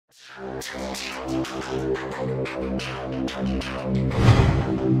Hi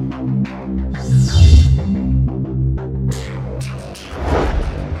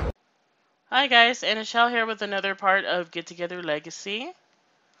guys, Anichelle here with another part of Get Together Legacy.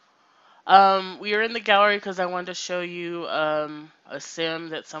 We are in the gallery because I wanted to show you a sim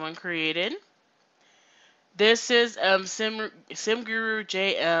that someone created. This is Sim Guru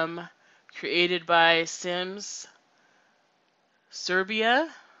JM, created by Sims Serbia.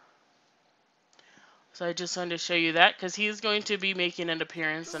 So I just wanted to show you that because he's going to be making an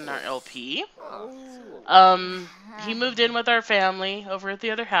appearance in our LP. He moved in with our family over at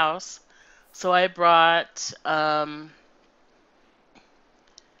the other house. So I brought,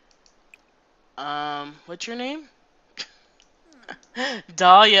 what's your name?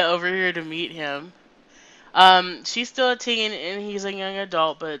 Dahlia over here to meet him. She's still a teen and he's a young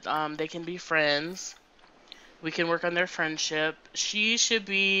adult, but, they can be friends. We can work on their friendship. She should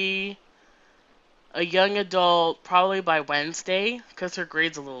be a young adult probably by Wednesday, because her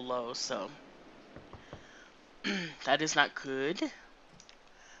grade's a little low, so. That is not good.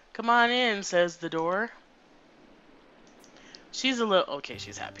 Come on in, says the door. She's a little... Okay,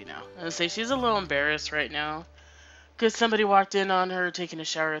 she's happy now. I was gonna say, she's a little embarrassed right now. Because somebody walked in on her taking a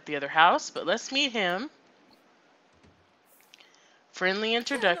shower at the other house. But let's meet him. Friendly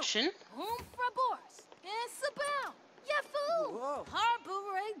introduction.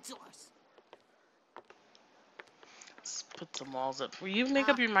 Let's put some walls up. Will you make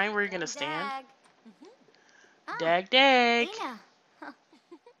up your mind where you're going to stand? Dag, dag.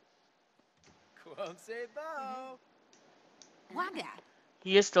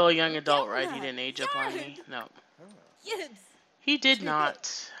 He is still a young adult, right? He didn't age up on me. No. He did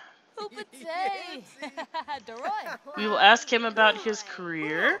not. We will ask him about his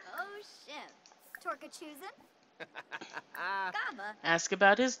career. Ask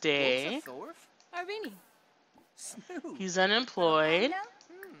about his day. He's unemployed.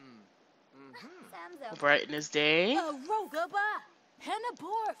 We'll brighten his day.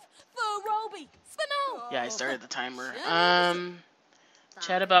 Yeah, I started the timer.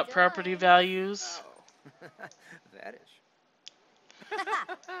 Chat about property values. That is.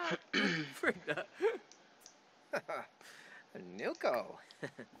 Nilko.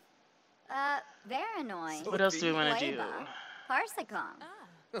 What else do we want to do?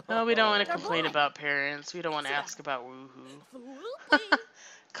 Oh, we don't want to complain about parents. We don't want to ask about woohoo.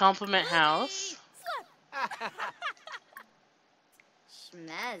 Compliment house.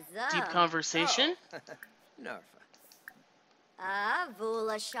 Deep conversation.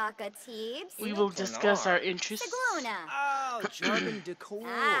 We will discuss our interests.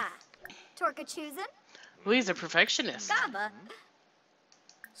 Oh, he's a perfectionist.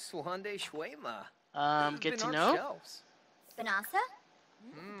 Get to know.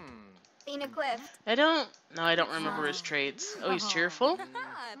 I don't remember his traits. Oh, he's cheerful.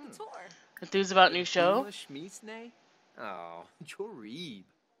 Enthused about new show.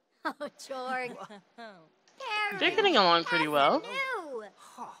 They're getting along pretty well.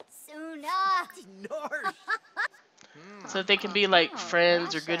 So if they can be like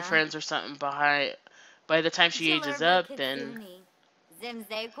friends or good friends or something by the time she ages up, then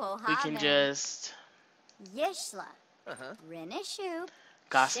we can just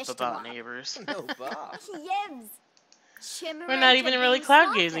gossip about neighbors. We're not even really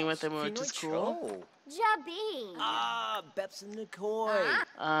cloud gazing with them, which is cool.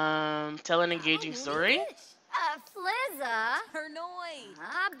 Tell an engaging story.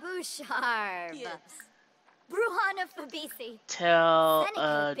 Tell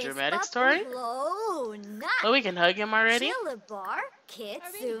a dramatic story. Oh, we can hug him already?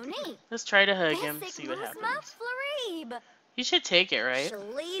 Let's try to hug him, see what happens. You should take it, right?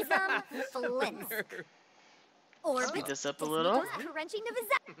 Speed this up a little.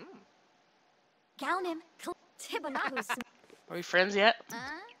 Are we friends yet?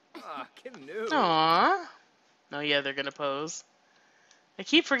 Aww. Oh yeah, they're gonna pose. I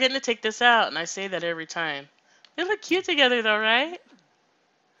keep forgetting to take this out, and I say that every time. They look cute together though, right?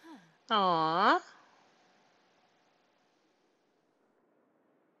 Aww.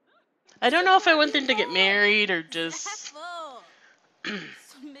 I don't know if I want them to get married or just...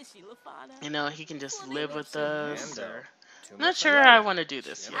 You know, he can just live with us, or... I'm not sure how I want to do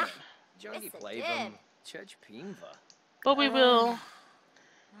this yet. But we will...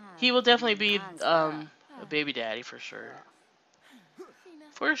 He will definitely be a baby daddy for sure.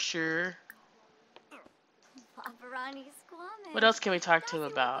 For sure. What else can we talk to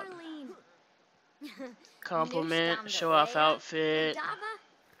him about? Compliment, show off outfit.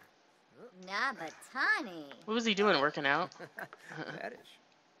 What was he doing, working out?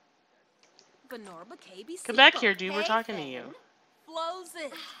 Come back here, dude. We're talking to you.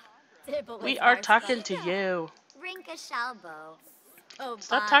 We are talking to you.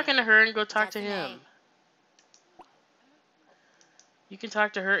 Stop talking to her and go talk to him. You can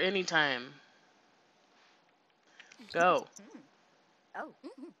talk to her anytime. Go.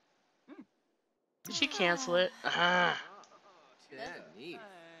 Did she cancel it? Ah.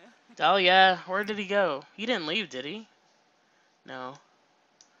 Oh, yeah. Where did he go? He didn't leave, did he? No.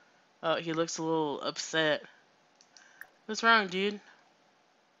 Oh, he looks a little upset. What's wrong, dude?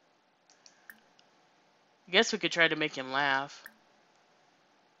 I guess we could try to make him laugh.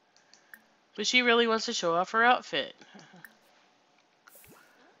 But she really wants to show off her outfit.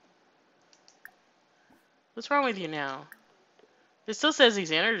 What's wrong with you now? It still says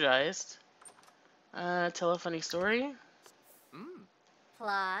he's energized. Tell a funny story.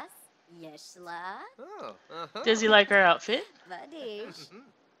 Plus, Yeshla. Does he like our outfit? Vadish.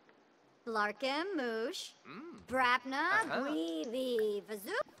 Larkin, Moosh. Brapna, Breathy,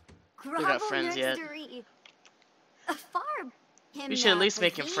 Vazook. They're not friends yet. Far. We should at least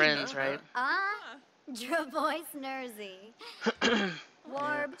make him friends, right? Dravois Nerzy.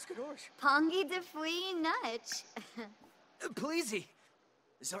 Warb. Pongi de Fui Nutch. Pleasey.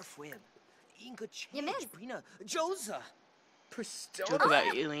 Zarfwib. Inga You missed. Brina. Joza. Joke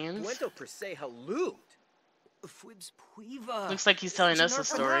about aliens. Puento per se halut. Fwib's Puiva. Looks like he's telling us a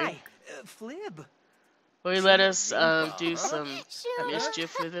story. Flib. Will he let us do some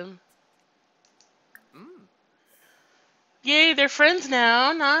mischief with him? Yay, they're friends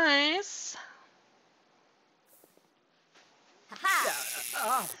now. Nice.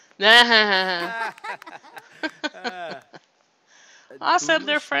 Awesome,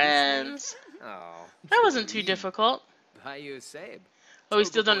 they're friends. That wasn't too difficult. Oh, we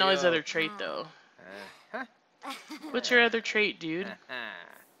still don't know his other trait, though. What's your other trait, dude?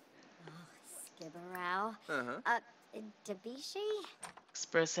 Skibberau. Dabishi?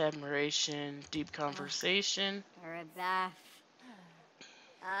 Express admiration, deep conversation. Arabaf.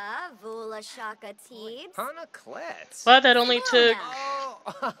 Vula Shaka Teebs. Hana Klets. Wow, that only took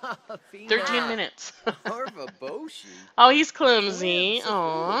Oh, 13 minutes. Harva Boshi. Oh, he's clumsy.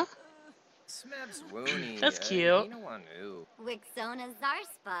 Aww. Smeb's Woony. That's cute. Wixona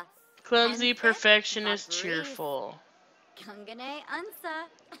Zarspa. Clumsy, perfectionist, cheerful. Kungane Unsa.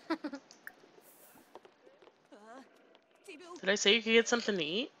 Did I say you could get something to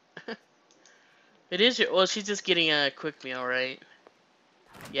eat? It is your... Well, she's just getting a quick meal, right?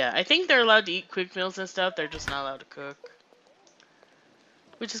 Yeah, I think they're allowed to eat quick meals and stuff. They're just not allowed to cook.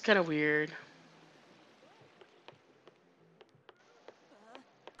 Which is kind of weird.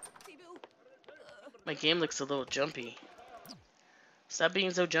 My game looks a little jumpy. Stop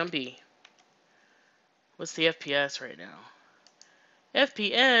being so jumpy. What's the FPS right now?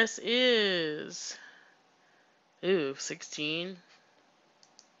 FPS is... Ooh, 16.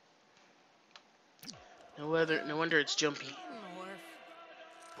 No wonder it's jumpy.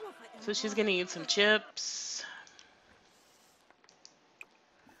 So she's gonna eat some chips.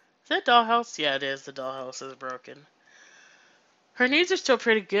 Is that dollhouse? Yeah, it is. The dollhouse is broken. Her needs are still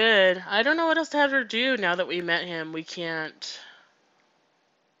pretty good. I don't know what else to have her do now that we met him. We can't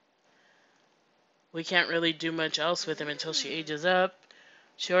really do much else with him until she ages up.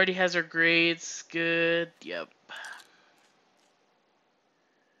 She already has her grades good. Yep.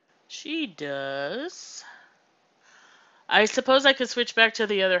 She does. I suppose I could switch back to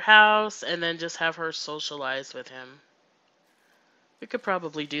the other house and then just have her socialize with him. We could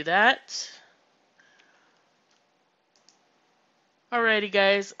probably do that. Alrighty,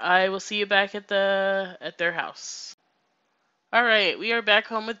 guys. I will see you back at their house. Alright, we are back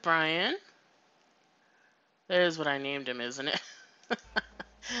home with Brian. That is what I named him, isn't it?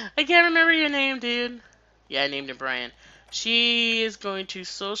 I can't remember your name, dude. Yeah, I named him Brian. She is going to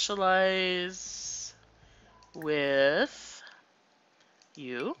socialize with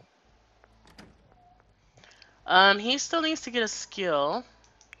you. He still needs to get a skill.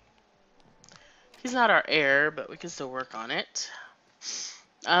 He's not our heir, but we can still work on it.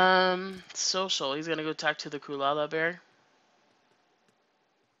 Social. He's gonna go talk to the Kulala bear.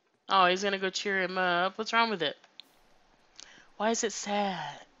 Oh, he's gonna go cheer him up. What's wrong with it? Why is it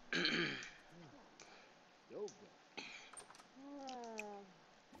sad?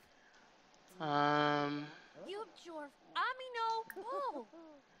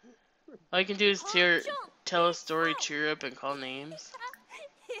 All you can do is tell a story, cheer up, and call names.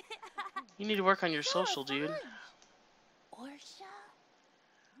 You need to work on your social, dude.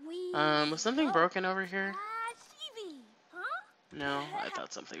 Was something broken over here? No, I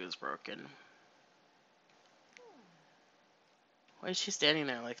thought something was broken. Why is she standing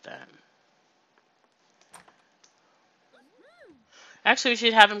there like that? Actually, we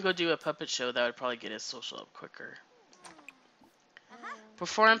should have him go do a puppet show. That would probably get his social up quicker.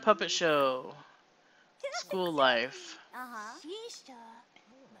 Perform puppet show. School life.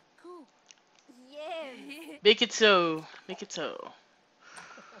 Yeah. Make it so. Make it so.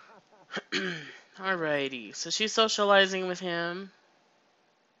 Alrighty. So she's socializing with him.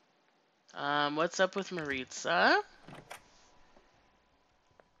 What's up with Maritza?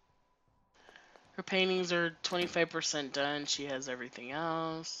 Her paintings are 25% done. She has everything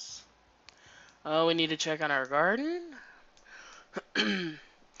else. Oh, we need to check on our garden. I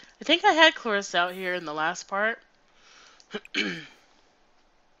think I had Clarissa out here in the last part.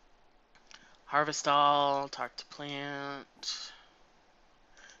 Harvest all, talk to plant.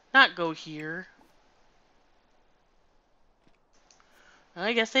 Not go here. Well,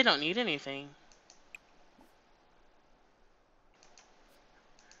 I guess they don't need anything.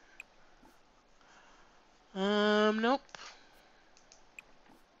 Nope.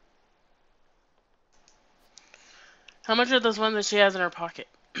 How much are those ones that she has in her pocket?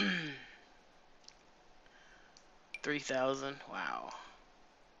 3,000. Wow.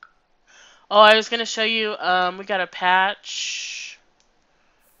 Oh, I was gonna show you, we got a patch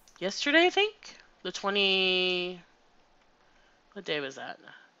yesterday, I think? The 20... What day was that?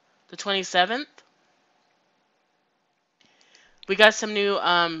 The 27th? We got some new,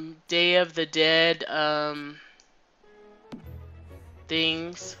 Day of the Dead,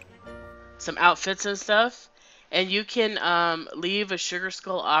 things. Some outfits and stuff. And you can, leave a Sugar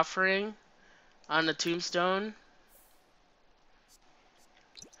Skull offering on the tombstone.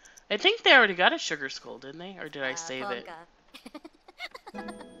 I think they already got a Sugar Skull, didn't they? Or did I save it?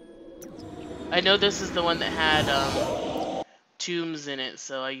 I know this is the one that had, tombs in it,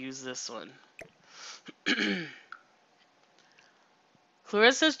 so I use this one.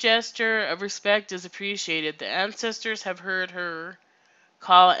 Clarissa's gesture of respect is appreciated. The ancestors have heard her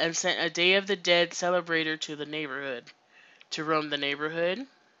call and sent a Day of the Dead celebrator to the neighborhood, to roam the neighborhood.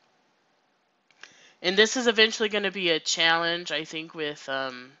 And this is eventually going to be a challenge, I think, with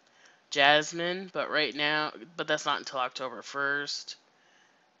Jasmine, but that's not until October 1st.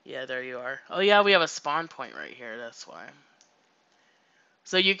 Yeah, there you are. Oh yeah, we have a spawn point right here, that's why.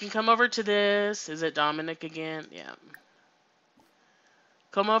 So you can come over to this. Is it Dominic again? Yeah.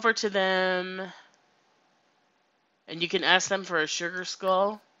 Come over to them, and you can ask them for a Sugar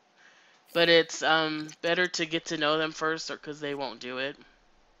Skull. But it's better to get to know them first, or because they won't do it.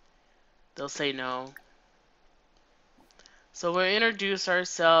 They'll say no. So we'll introduce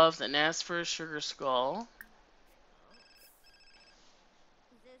ourselves and ask for a Sugar Skull.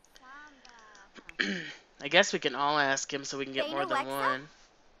 I guess we can all ask him so we can get more than one.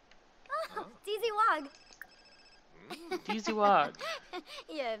 Oh, DZ Wog. DZ Wog.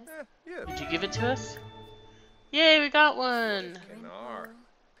 Yibs. Did you give it to us? Yay, we got one!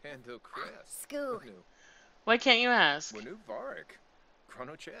 Scoo. Why can't you ask?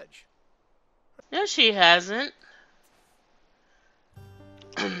 Chrono Chedge. No, she hasn't.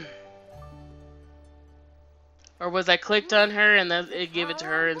 Or was I clicked on her and it gave it to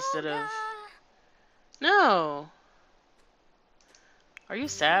her instead of... No! Are you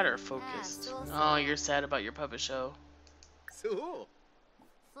sad or focused? Oh, you're sad about your puppet show. So.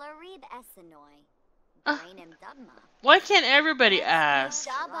 Florid Essenoy. Why can't everybody ask?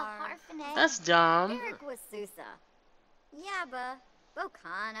 That's dumb. Yaba.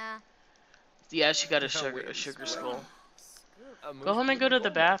 Bocana. Yeah, she got a sugar skull. Go home and go to the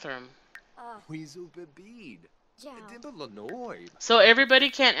bathroom. So everybody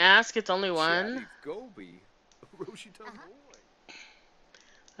can't ask, it's only one?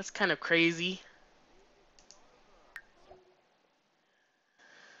 That's kind of crazy.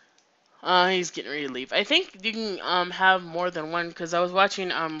 He's getting ready to leave. I think you can have more than one, because I was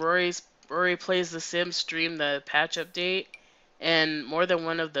watching Rory Plays The Sims stream the patch update, and more than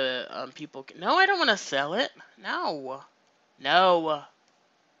one of the people can... No, I don't want to sell it. No. No.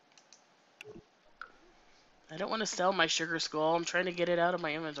 I don't want to sell my Sugar Skull. I'm trying to get it out of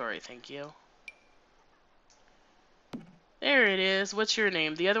my inventory, thank you. There it is. What's your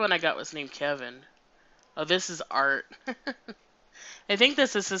name? The other one I got was named Kevin. Oh, this is Art. I think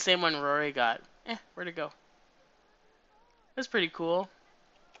this is the same one Rory got. Where'd it go? That's pretty cool.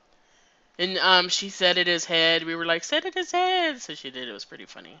 And she said it his head. We were like, said it his head. So she did. It was pretty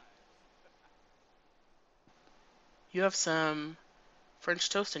funny. You have some French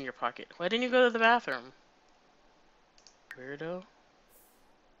toast in your pocket. Why didn't you go to the bathroom? Weirdo.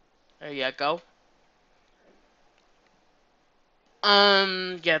 There you go.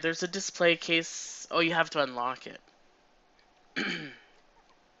 Yeah, there's a display case. Oh, you have to unlock it.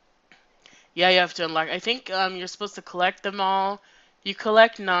 Yeah, you have to unlock. I think you're supposed to collect them all You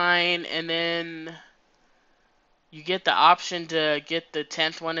collect 9, and then you get the option to get the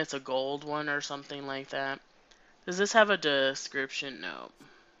 10th one. It's a gold one or something like that. Does this have a description? No.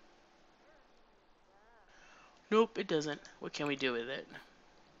 Nope, it doesn't. What can we do with it?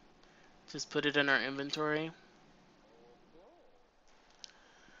 Just put it in our inventory.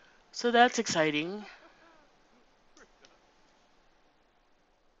 So that's exciting.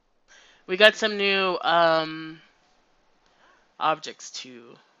 We got some new objects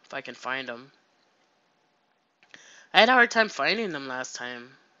too, if I can find them. I had a hard time finding them last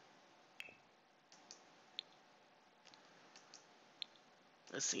time.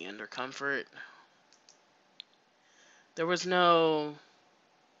 Let's see, under comfort. There was no...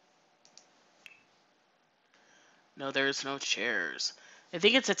 No, there's no chairs. I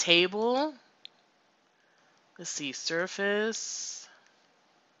think it's a table. Let's see, surface.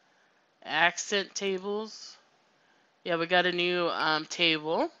 Accent tables. Yeah, we got a new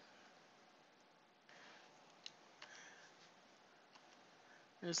table.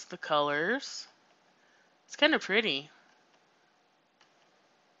 There's the colors. It's kind of pretty.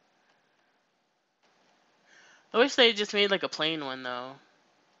 I wish they just made like a plain one though.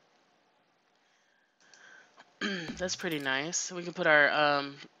 That's pretty nice. We can put our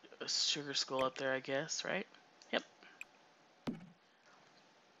sugar skull up there, I guess, right? Yep.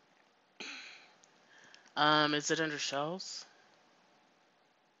 Is it under shelves?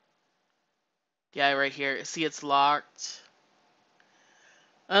 Yeah, right here. See, it's locked.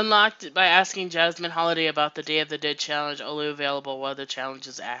 Unlocked by asking Jasmine Holiday about the Day of the Dead challenge, only available while the challenge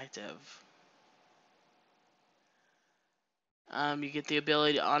is active. You get the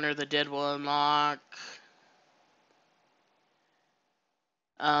ability to honor the dead will unlock.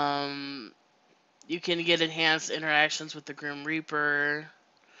 You can get enhanced interactions with the Grim Reaper.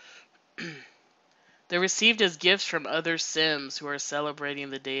 They're received as gifts from other Sims who are celebrating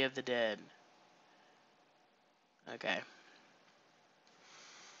the Day of the Dead. Okay.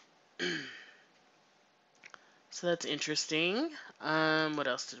 So that's interesting. What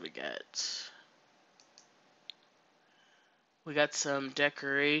else did we get? We got some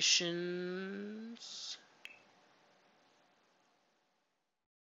decorations.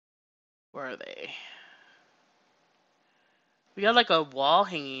 Where are they? We got like a wall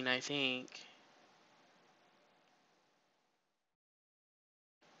hanging, I think.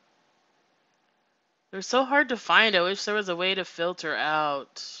 They're so hard to find. I wish there was a way to filter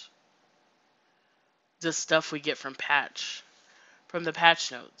out the stuff we get from the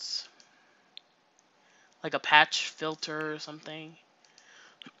patch notes. Like a patch filter or something.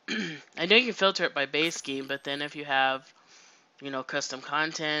 I know you can filter it by base game, but then if you have, custom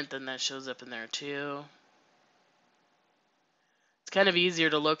content, then that shows up in there too. It's kind of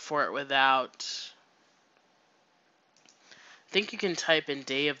easier to look for it without... I think you can type in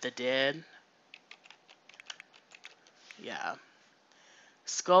Day of the Dead. Yeah.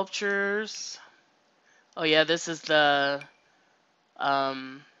 Sculptures. Oh yeah, this is the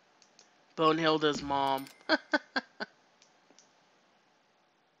Bonehilda's mom.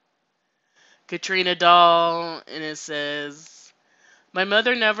 Katrina doll, and it says, "My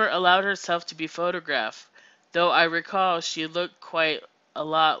mother never allowed herself to be photographed, though I recall she looked quite a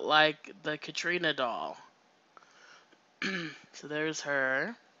lot like the Katrina doll." So there's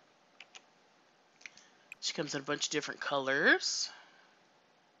her. She comes in a bunch of different colors.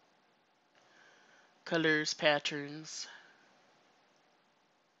 Colors, patterns.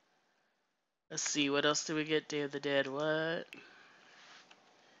 Let's see, what else do we get? Day of the Dead, what?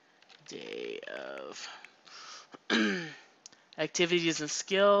 Day of... Activities and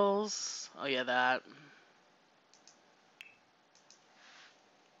skills. Oh yeah, that.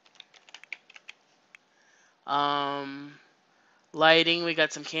 Lighting, we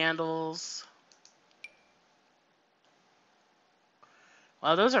got some candles.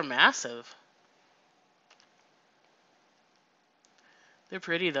 Wow, those are massive. They're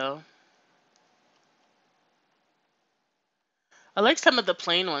pretty though. I like some of the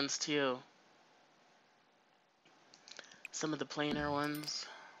plain ones too. Some of the plainer ones.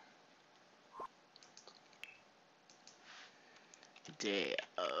 Day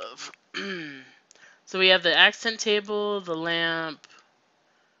of... So we have the accent table, the lamp,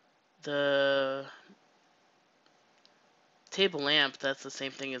 the table lamp, that's the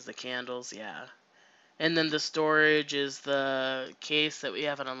same thing as the candles, yeah. And then the storage is the case that we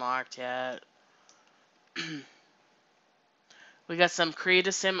haven't unlocked yet. We got some Create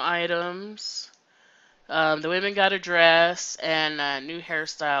a Sim items. The women got a dress and a new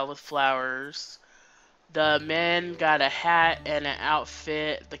hairstyle with flowers. The men got a hat and an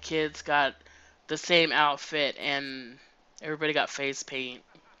outfit. The kids got the same outfit and Everybody got face paint.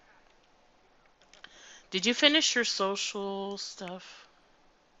 Did you finish your social stuff?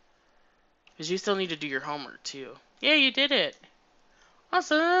 Because you still need to do your homework too. Yeah, you did it.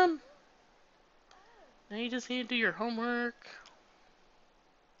 Awesome. Now you just need to do your homework.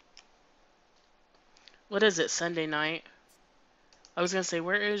 What is it, Sunday night? I was going to say,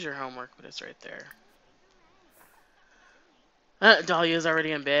 where is your homework? But it's right there. Dahlia's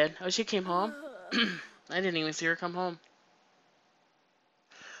already in bed. Oh, she came home? I didn't even see her come home.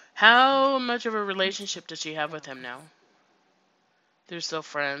 How much of a relationship does she have with him now? They're still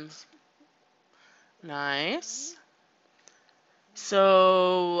friends. Nice.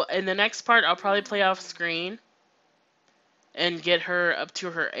 So, in the next part, I'll probably play off screen and get her up to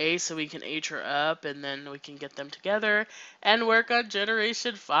her A so we can age her up, and then we can get them together and work on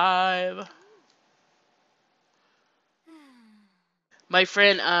Generation 5. My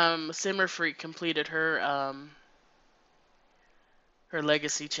friend, Simmer Freak completed her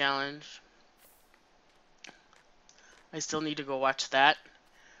legacy challenge. I still need to go watch that.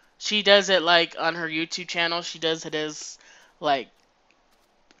 She does it like on her YouTube channel. She does it as like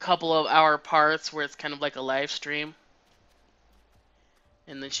couple of hour parts where it's kind of like a live stream.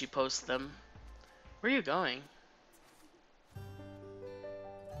 And then she posts them. Where are you going?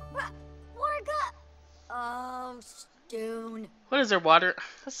 Water got. Oh, Stoon. What is there, water?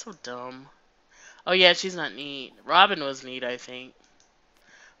 That's so dumb. Oh yeah, she's not neat. Robin was neat, I think.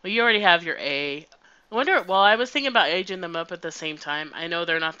 Well, you already have your A. I wonder, well, I was thinking about aging them up at the same time. I know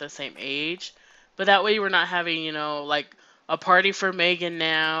they're not the same age, but that way we're not having, you know, like a party for Megan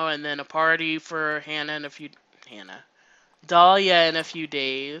now, and then a party for Dahlia in a few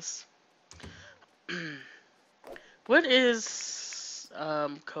days. What is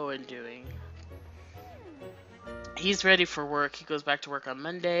Cohen doing? He's ready for work. He goes back to work on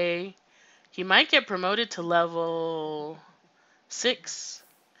Monday. He might get promoted to level 6,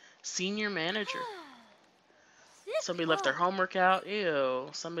 senior manager. Somebody left their homework out. Ew.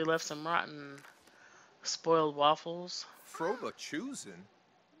 Somebody left some rotten spoiled waffles. Froba choosing.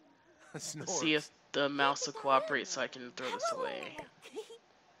 Let's see if the mouse will cooperate so I can throw this away.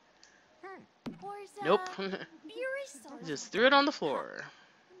 Nope. I just threw it on the floor.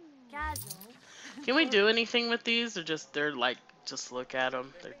 Can we do anything with these, or just they're like just look at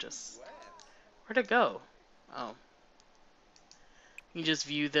them? They're just where'd it go? Oh, you just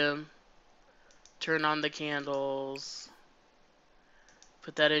view them. Turn on the candles.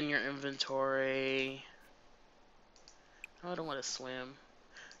 Put that in your inventory. Oh, I don't want to swim.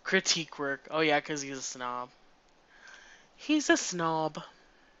 Critique work. Oh yeah, because he's a snob. He's a snob.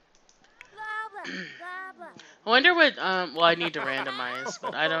 I wonder what, well, I need to randomize,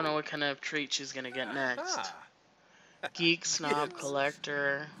 but I don't know what kind of treat she's gonna get next. Geek, snob,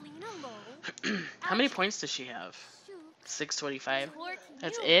 collector. How many points does she have? 625.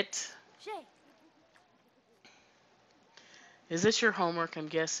 That's it? Is this your homework, I'm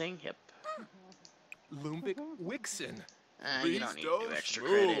guessing? Yep. Lumbic Wixen. You don't need to do extra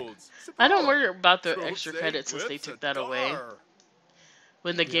credit. I don't worry about the extra credit since they took that away.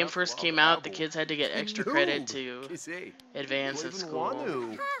 When the game first came out, the kids had to get extra credit to advance in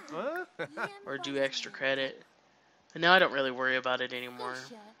school or do extra credit. But now I don't really worry about it anymore.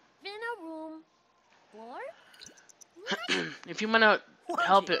 If you want to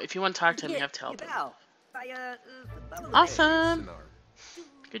help it, if you want to talk to him, you have to help him. Awesome!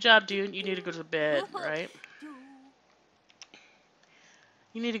 Good job, dude. You need to go to bed, right?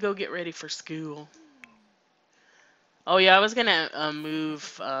 You need to go get ready for school. Oh yeah, I was gonna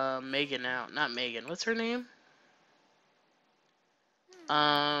move Megan out. Not Megan. What's her name?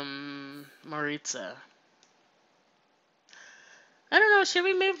 Maritza. I don't know. Should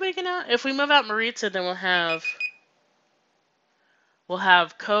we move Megan out? If we move out Maritza, then we'll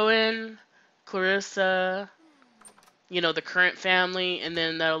have Cohen, Clarissa, you know, the current family, and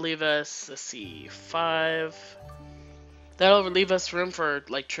then that'll leave us, let's see, 5. That'll leave us room for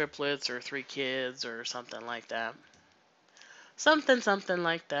like triplets or 3 kids or something like that. Something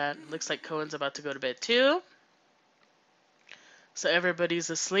like that. Looks like Cohen's about to go to bed too. So everybody's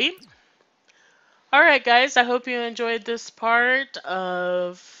asleep. Alright guys, I hope you enjoyed this part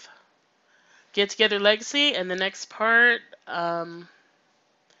of Get Together Legacy. And the next part, I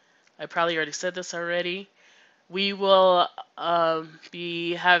probably already said this already. We will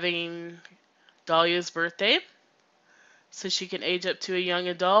be having Dahlia's birthday, so she can age up to a young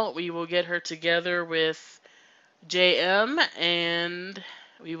adult. We will get her together with JM, and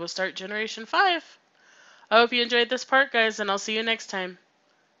we will start Generation 5. I hope you enjoyed this part, guys, and I'll see you next time.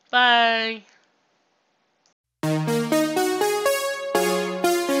 Bye!